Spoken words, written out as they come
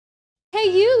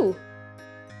Hey you!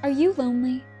 Are you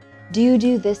lonely? Do you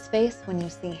do this face when you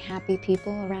see happy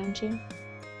people around you?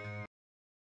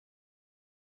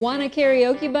 Want a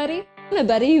karaoke buddy? Want a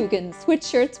buddy who can switch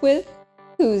shirts with?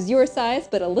 Who's your size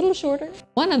but a little shorter?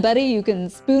 Want a buddy you can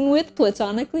spoon with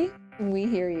platonically? We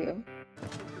hear you.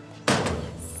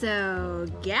 So,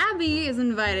 Gabby is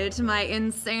invited to my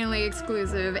insanely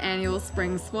exclusive annual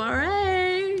spring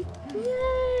soiree.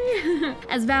 Yay!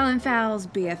 As Val and Fal's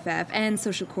BFF and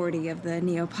social courtie of the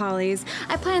Neopolys,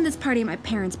 I planned this party at my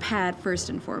parents' pad first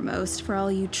and foremost for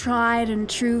all you tried and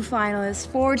true finalists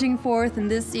forging forth in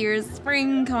this year's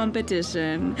spring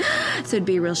competition. So it'd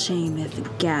be a real shame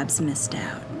if Gabs missed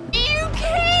out. You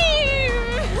came!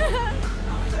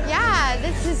 Yeah,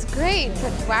 this is great.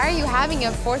 Why are you having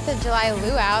a 4th of July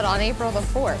luau on April the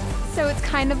 4th? So it's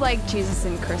kind of like Jesus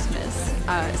and Christmas,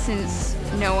 since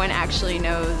no one actually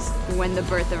knows when the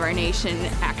birth of our nation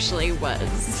actually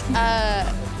was.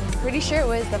 Pretty sure it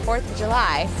was the 4th of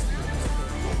July.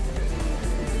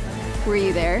 Were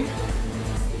you there?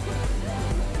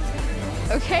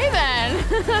 Okay then.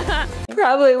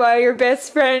 Probably why your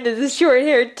best friend is a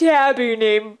short-haired tabby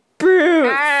named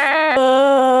Bruce.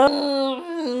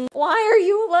 Why are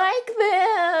you like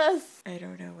this? I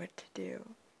don't know what to do.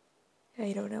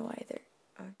 I don't know either.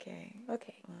 Okay.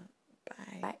 Okay. Well,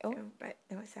 bye. Bye. Oh, bye.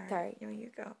 No, sorry. Sorry. No,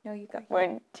 you go. No, you go.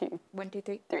 1, 2. 1, 2,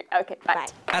 3. 3. Okay. Bye.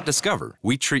 At Discover,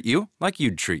 we treat you like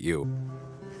you'd treat you.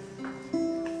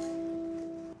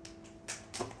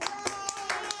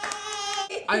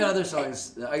 I got other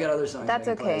songs. That's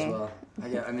I can play okay. as well.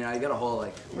 I got a whole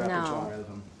like repertoire of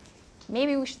them.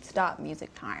 Maybe we should stop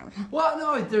music time. Well,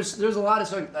 no, there's a lot of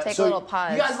songs. Take a little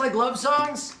pause. You guys like love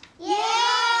songs? Yeah!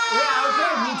 Yeah,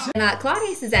 okay, me too.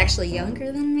 Claudius is actually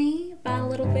younger than me by a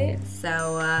little bit,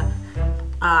 so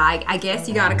I guess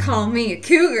you gotta call me a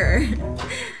cougar.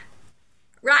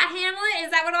 Right, Hamlet?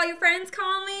 Is that what all your friends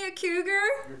call me, a cougar?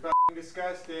 You're f***ing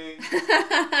disgusting.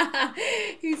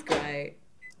 He's great.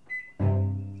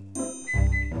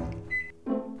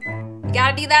 You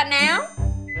gotta do that now?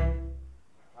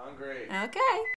 Hungry. Okay.